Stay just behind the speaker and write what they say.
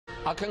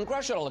A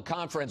congressional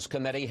conference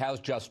committee has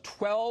just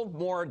 12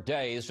 more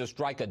days to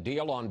strike a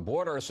deal on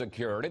border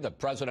security that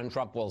President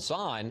Trump will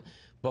sign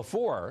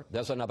before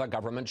there's another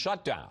government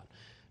shutdown.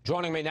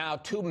 Joining me now,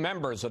 two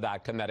members of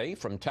that committee.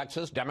 From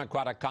Texas,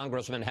 Democratic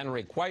Congressman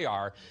Henry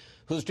Cuellar,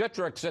 whose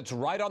district sits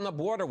right on the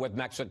border with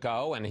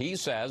Mexico, and he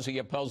says he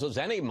opposes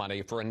any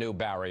money for a new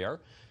barrier.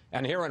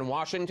 And here in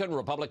Washington,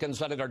 Republican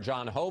Senator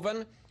John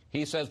Hoeven,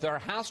 he says there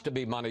has to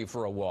be money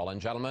for a wall. And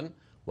gentlemen,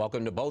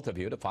 welcome to both of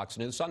you to Fox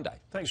News Sunday.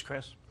 Thanks,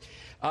 Chris.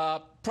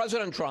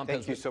 President Trump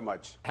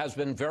has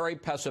been very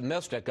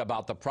pessimistic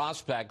about the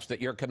prospects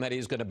that your committee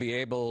is going to be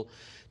able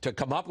to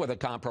come up with a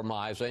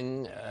compromise,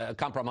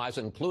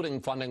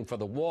 including funding for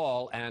the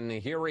wall. And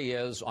here he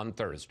is on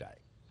Thursday.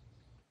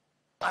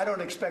 I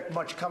don't expect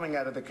much coming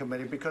out of the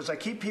committee because I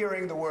keep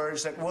hearing the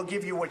words that we'll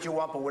give you what you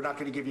want, but we're not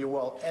going to give you a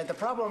wall. And the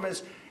problem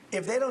is,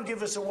 if they don't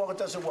give us a wall, it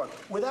doesn't work.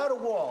 Without a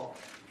wall,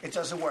 it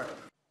doesn't work.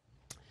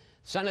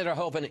 Senator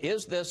Hoeven,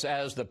 is this,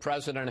 as the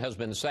president has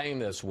been saying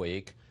this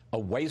week, a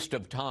waste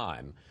of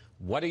time?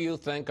 What do you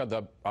think are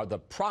the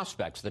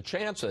prospects, the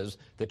chances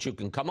that you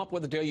can come up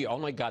with a deal? You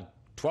only got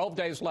 12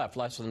 days left,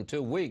 less than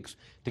 2 weeks,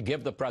 to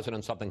give the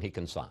president something he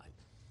can sign.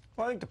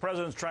 Well, I think the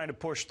president's trying to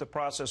push the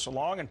process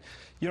along, and,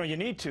 you know, you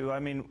need to. I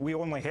mean, we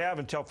only have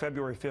until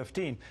February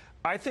 15.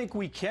 I think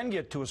we can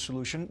get to a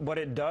solution, but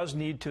it does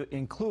need to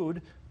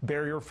include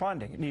barrier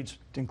funding. It needs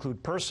to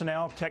include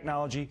personnel,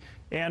 technology,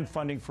 and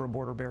funding for a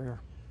border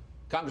barrier.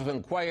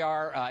 Congressman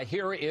Cuellar,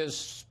 here is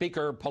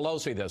Speaker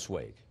Pelosi this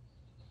week.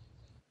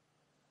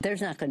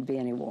 There's not going to be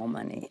any wall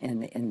money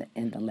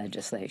in the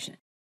legislation.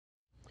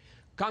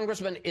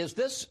 Congressman, is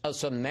this a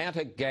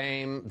semantic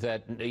game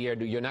that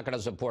you're not going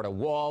to support a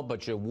wall,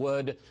 but you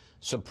would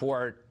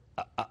support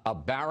a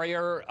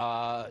barrier?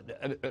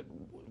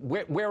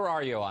 Where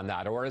are you on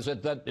that? Or is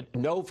it that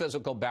no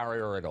physical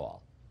barrier at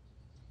all?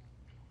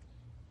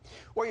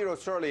 Well, you know,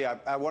 certainly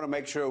I want to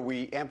make sure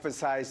we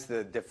emphasize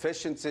the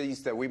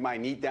deficiencies that we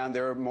might need down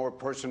there, more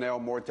personnel,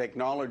 more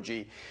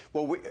technology.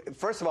 Well,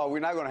 first of all, we're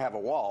not going to have a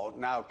wall.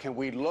 Now, can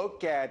we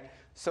look at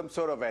some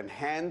sort of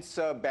enhanced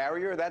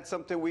barrier? That's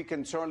something we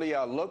can certainly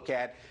look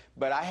at.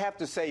 But I have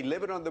to say,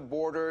 living on the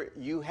border,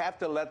 you have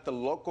to let the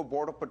local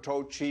Border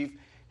Patrol chief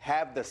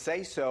have the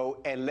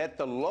say-so and let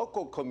the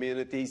local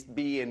communities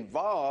be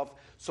involved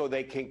so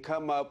they can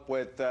come up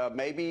with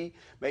maybe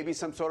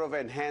some sort of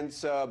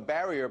enhanced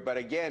barrier. But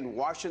again,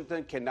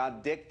 Washington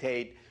cannot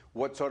dictate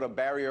what sort of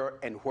barrier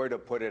and where to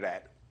put it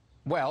at.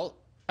 Well,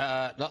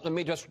 let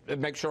me just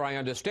make sure I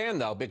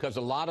understand, though, because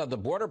a lot of the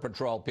Border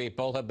Patrol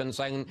people have been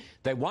saying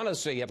they want to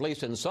see, at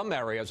least in some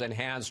areas,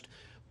 enhanced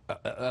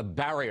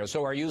barrier.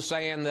 So are you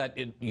saying that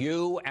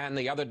you and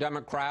the other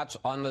Democrats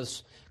on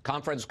this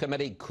conference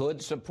committee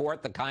could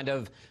support the kind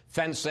of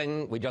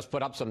fencing? We just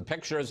put up some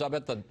pictures of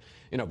it, the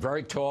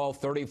very tall,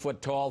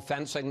 30-foot tall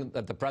fencing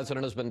that the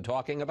president has been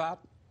talking about?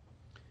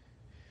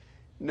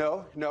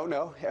 No.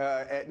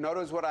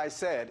 Notice what I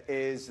said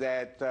is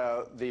that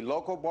the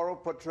local Border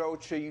Patrol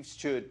chiefs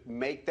should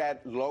make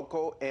that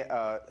local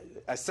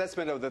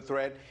assessment of the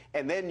threat,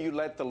 and then you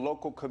let the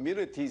local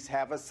communities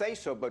have a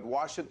say-so. But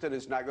Washington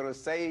is not going to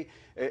say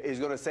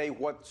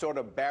what sort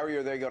of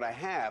barrier they're going to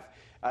have.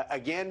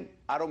 Again,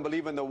 I don't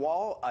believe in the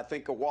wall. I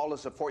think a wall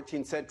is a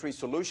 14th century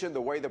solution.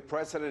 The way the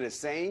president is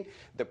saying,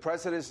 the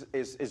president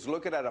is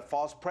looking at a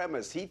false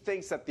premise. He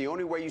thinks that the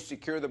only way you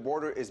secure the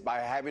border is by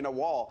having a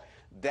wall.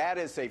 That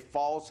is a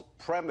false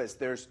premise.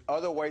 There's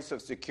other ways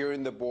of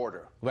securing the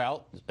border.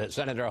 Well,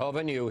 Senator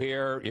Hoeven,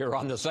 you're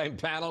on the same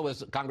panel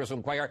with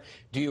Congressman Cuellar.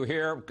 Do you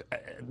hear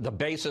the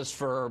basis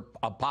for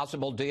a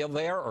possible deal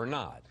there or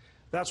not?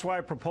 That's why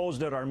I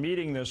proposed at our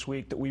meeting this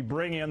week that we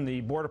bring in the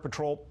Border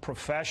Patrol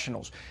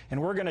professionals,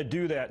 and we're going to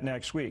do that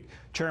next week.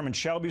 Chairman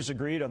Shelby's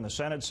agreed on the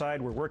Senate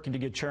side. We're working to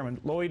get Chairman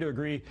Lowy to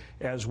agree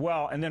as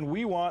well. And then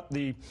we want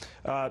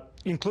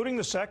including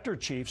the sector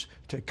chiefs,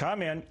 to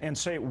come in and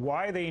say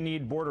why they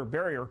need border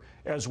barrier,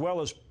 as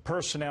well as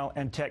personnel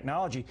and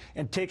technology,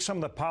 and take some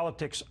of the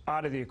politics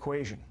out of the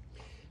equation.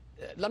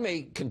 Let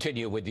me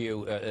continue with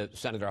you,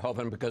 Senator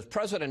Hoeven, because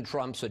President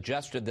Trump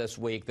suggested this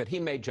week that he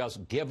may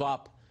just give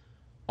up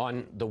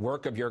on the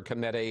work of your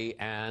committee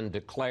and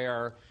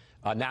declare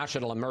a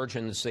national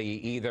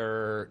emergency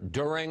either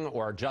during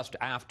or just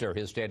after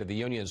his State of the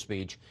Union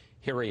speech.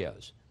 Here he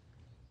is.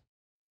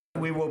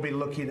 We will be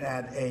looking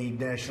at a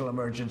national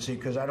emergency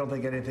because I don't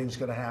think anything's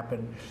going to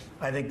happen.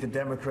 I think the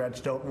Democrats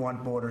don't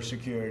want border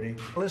security.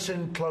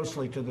 Listen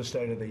closely to the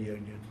State of the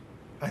Union.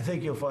 I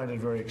think you'll find it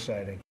very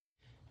exciting.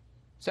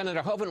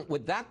 Senator Hoeven,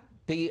 would that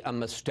be a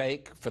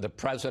mistake for the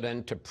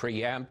president to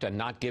preempt and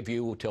not give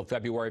you till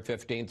February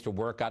 15th to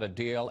work out a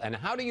deal? And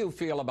how do you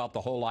feel about the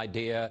whole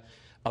idea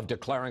of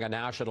declaring a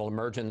national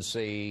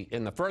emergency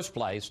in the first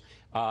place?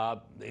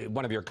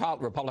 One of your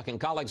Republican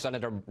colleagues,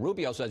 Senator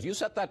Rubio, says you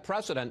set that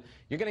precedent.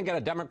 You're going to get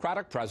a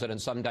Democratic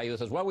president someday who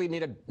says, well, we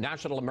need a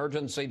national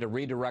emergency to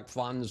redirect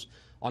funds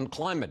on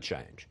climate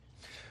change.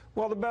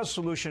 Well, the best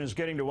solution is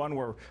getting to one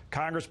where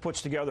Congress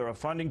puts together a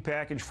funding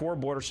package for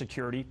border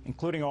security,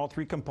 including all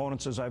three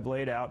components as I've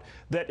laid out,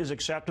 that is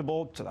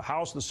acceptable to the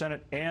House, the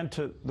Senate, and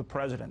to the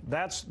President.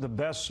 That's the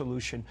best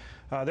solution.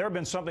 There have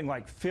been something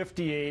like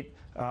 58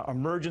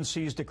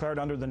 emergencies declared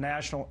under the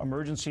National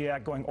Emergency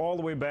Act going all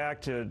the way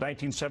back to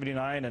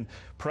 1979 and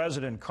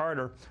President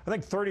Carter. I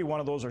think 31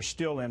 of those are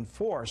still in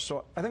force.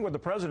 So I think what the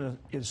President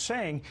is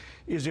saying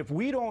is if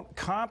we don't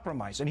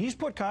compromise, and he's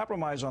put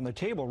compromise on the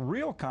table,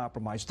 real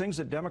compromise, things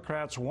that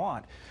Democrats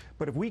want,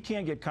 but if we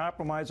can't get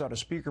compromise out of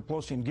Speaker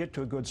Pelosi and get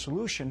to a good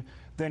solution,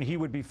 then he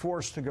would be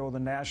forced to go the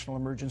national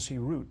emergency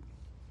route.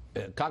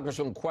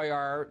 Congressman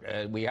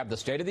Cuellar, we have the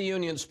State of the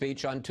Union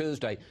speech on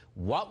Tuesday.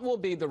 What will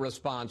be the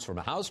response from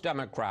House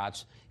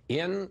Democrats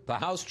in the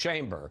House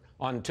chamber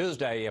on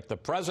Tuesday if the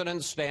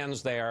president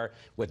stands there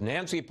with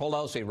Nancy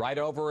Pelosi right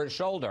over his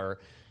shoulder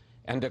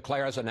and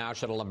declares a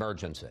national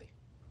emergency?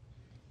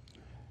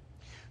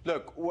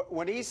 Look,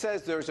 when he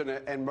says there's an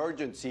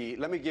emergency,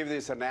 let me give you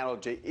this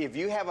analogy. If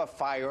you have a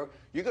fire,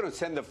 you're going to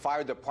send the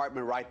fire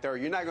department right there.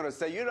 You're not going to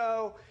say, you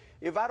know,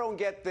 if I don't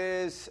get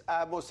this,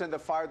 I'm going to send the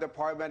fire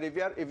department.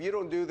 If you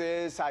don't do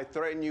this, I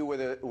threaten you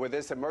with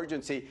this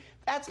emergency.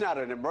 That's not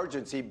an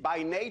emergency.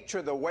 By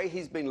nature, the way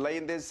he's been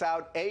laying this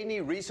out, any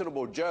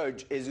reasonable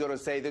judge is going to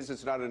say this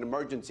is not an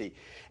emergency.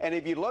 And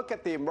if you look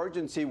at the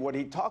emergency, what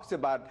he talks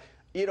about,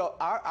 you know,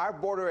 our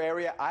border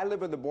area, I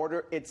live on the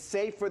border, it's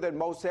safer than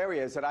most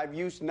areas. And I've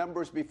used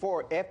numbers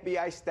before.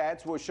 FBI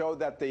stats will show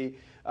that the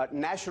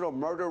national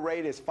murder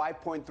rate is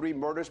 5.3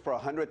 murders per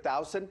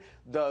 100,000.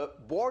 The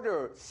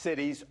border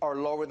cities are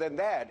lower than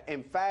that.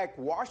 In fact,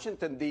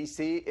 Washington,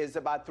 D.C. is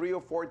about 3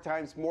 or 4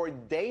 times more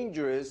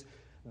dangerous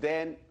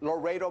than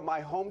Laredo,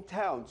 my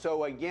hometown.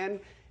 So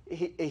again,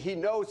 he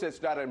knows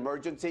it's not an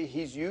emergency.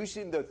 He's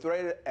using the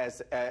threat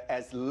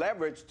as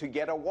leverage to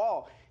get a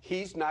wall.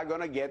 He's not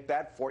going to get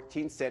that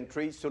 14th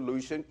century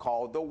solution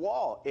called the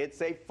wall. It's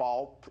a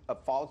false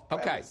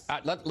premise.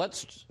 Okay,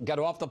 let's get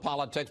off the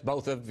politics,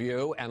 both of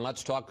you, and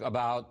let's talk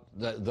about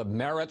the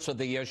merits of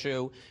the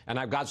issue. And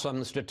I've got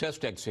some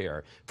statistics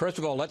here. First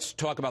of all, let's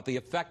talk about the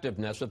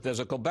effectiveness of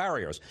physical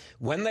barriers.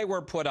 When they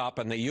were put up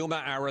in the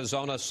Yuma,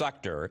 Arizona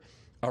sector,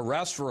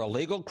 arrests for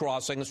illegal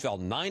crossings fell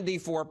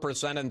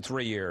 94% in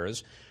 3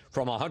 years,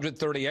 from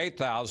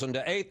 138,000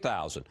 to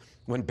 8,000.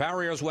 When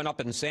barriers went up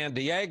in San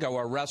Diego,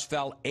 arrests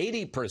fell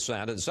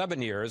 80% in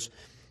 7 years,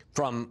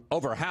 from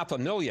over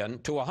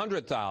 500,000 to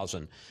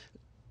 100,000.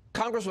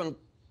 Congressman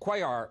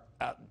Cuellar,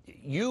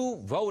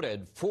 you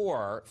voted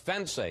for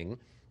fencing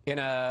in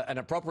an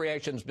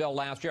appropriations bill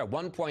last year,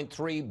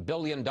 $1.3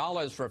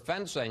 billion for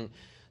fencing.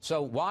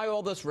 So why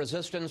all this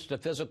resistance to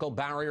physical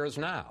barriers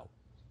now?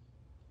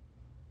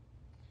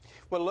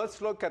 Well,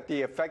 let's look at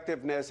the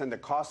effectiveness and the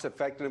cost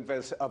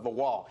effectiveness of a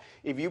wall.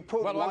 If you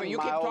put you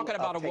keep talking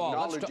about a wall.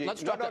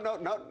 Let's talk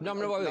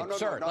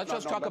sir. Let's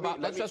just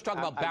talk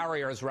about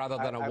barriers rather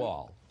than a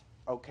wall.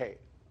 Okay.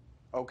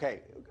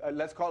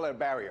 Let's call it a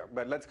barrier,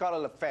 but let's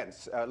call it a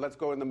fence. Let's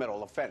go in the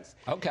middle, a fence.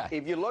 Okay.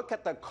 If you look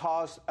at the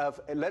cost of,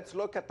 let's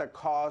look at the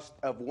cost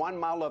of 1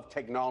 mile of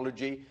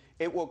technology.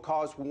 It will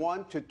cost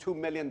 $1 to $2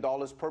 million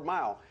per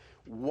mile.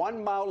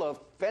 1 mile of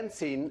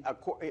fencing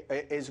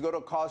is going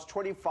to cost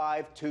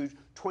 $25 to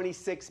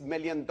 $26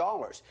 million.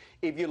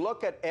 If you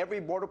look at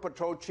every Border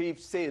Patrol chief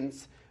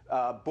since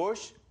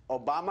Bush,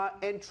 Obama,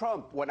 and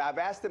Trump, when I've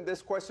asked them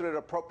this question at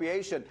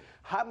appropriation,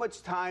 how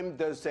much time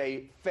does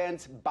a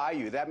fence buy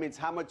you? That means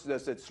how much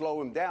does it slow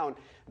them down?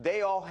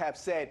 They all have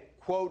said,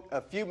 quote, a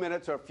few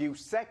minutes or a few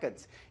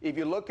seconds. If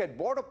you look at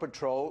Border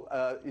Patrol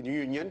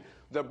union,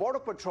 the Border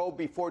Patrol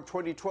before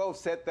 2012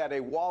 said that a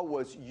wall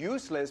was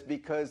useless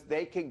because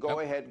they can go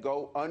ahead,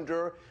 go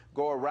under,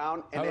 go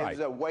around, and it's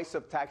a waste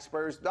of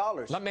taxpayers'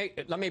 dollars. Let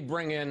me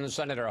bring in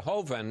Senator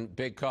Hoeven,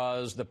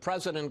 because the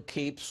president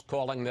keeps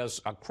calling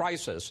this a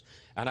crisis,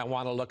 and I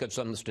want to look at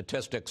some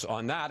statistics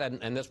on that,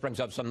 and this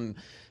brings up some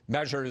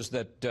measures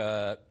that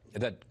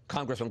that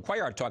Congressman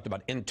Cuellar talked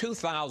about. In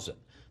 2000,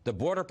 the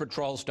Border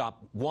Patrol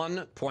stopped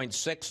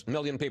 1.6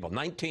 million people,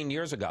 19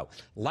 years ago.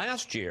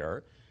 Last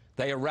year,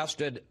 they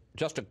arrested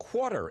just a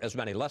quarter as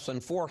many, less than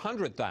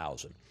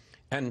 400,000.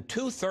 And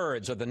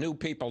 2/3 of the new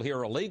people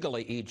here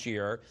illegally each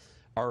year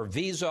are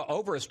visa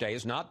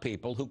overstays, not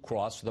people who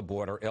cross the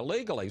border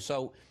illegally.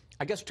 So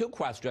I guess 2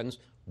 questions.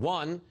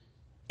 1,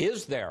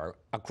 is there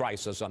a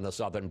crisis on the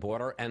southern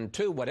border? And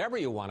 2, whatever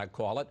you want to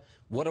call it,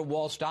 would a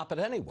wall stop it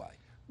anyway?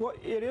 Well,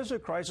 it is a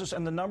crisis,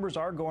 and the numbers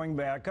are going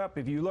back up.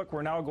 If you look,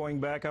 we're now going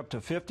back up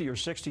to 50 or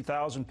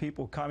 60,000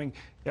 people coming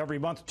every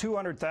month,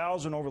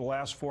 200,000 over the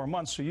last 4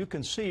 months. So you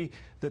can see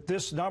that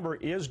this number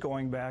is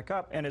going back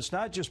up. And it's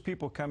not just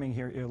people coming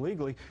here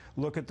illegally.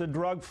 Look at the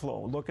drug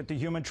flow. Look at the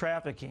human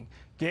trafficking,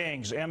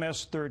 gangs,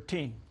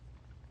 MS-13.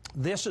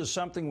 This is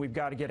something we've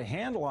got to get a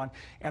handle on,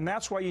 and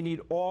that's why you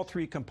need all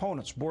 3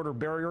 components, border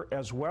barrier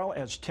as well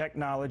as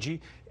technology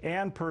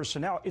and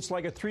personnel. It's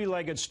like a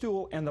 3-legged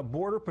stool, and the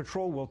Border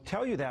Patrol will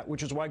tell you that,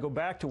 which is why I go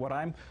back to what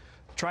I'm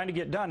trying to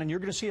get done, and you're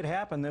going to see it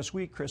happen this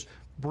week, Chris.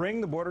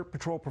 Bring the Border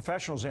Patrol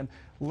professionals in.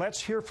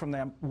 Let's hear from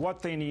them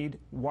what they need,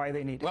 why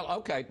they need it. Well,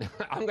 okay.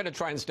 I'm going to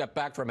try and step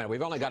back for a minute.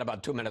 We've only got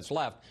about 2 minutes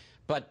left.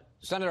 But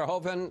Senator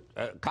Hoeven,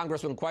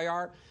 Congressman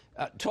Cuellar,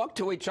 talk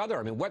to each other.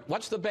 I mean,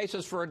 what's the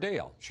basis for a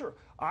deal? Sure.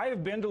 I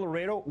have been to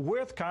Laredo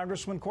with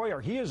Congressman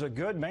Cuellar. He is a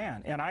good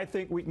man, and I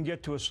think we can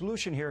get to a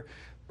solution here.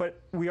 But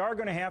we are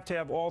going to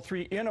have all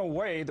three in a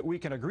way that we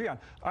can agree on.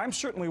 I'm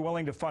certainly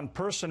willing to fund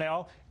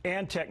personnel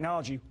and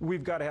technology.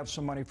 We've got to have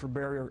some money for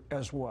barrier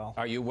as well.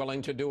 Are you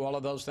willing to do all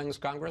of those things,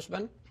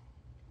 Congressman?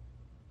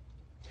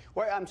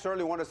 Well, I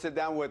certainly want to sit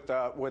down with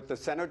the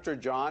Senator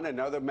John and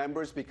other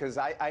members, because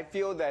I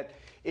feel that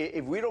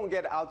if we don't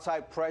get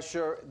outside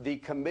pressure, the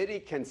committee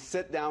can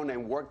sit down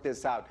and work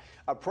this out.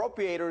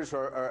 Appropriators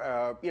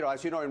are,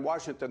 as you know, in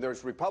Washington,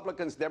 there's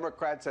Republicans,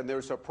 Democrats, and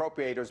there's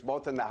appropriators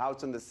both in the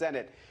House and the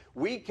Senate.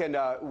 We can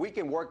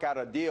work out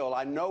a deal.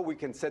 I know we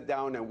can sit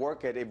down and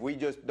work it if we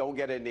just don't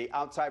get any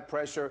outside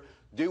pressure.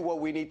 Do what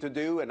we need to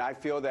do, and I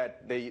feel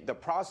that the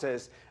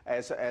process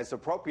as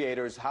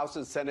appropriators, House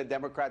and Senate,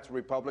 Democrats,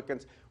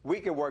 Republicans, we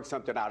can work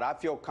something out. I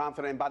feel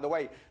confident. And by the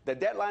way, the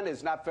deadline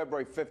is not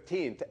February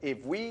 15th.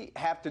 If we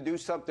have to do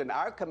something,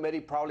 our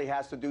committee probably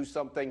has to do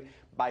something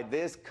by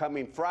this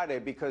coming Friday,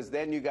 because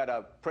then you got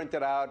to print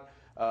it out,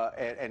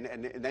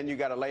 and then you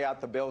got to lay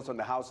out the bills on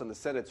the House and the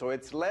Senate. So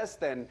it's less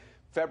than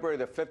February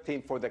the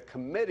 15th for the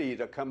committee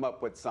to come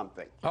up with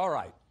something. All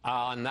right.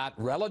 On that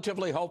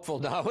relatively hopeful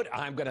note,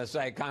 I'm going to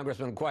say,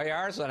 Congressman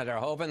Cuellar, Senator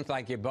Hoeven,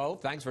 thank you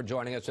both. Thanks for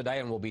joining us today,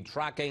 and we'll be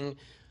tracking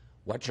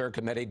what your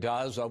committee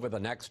does over the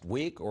next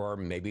week or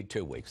maybe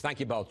 2 weeks. Thank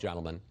you both,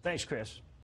 gentlemen. Thanks, Chris.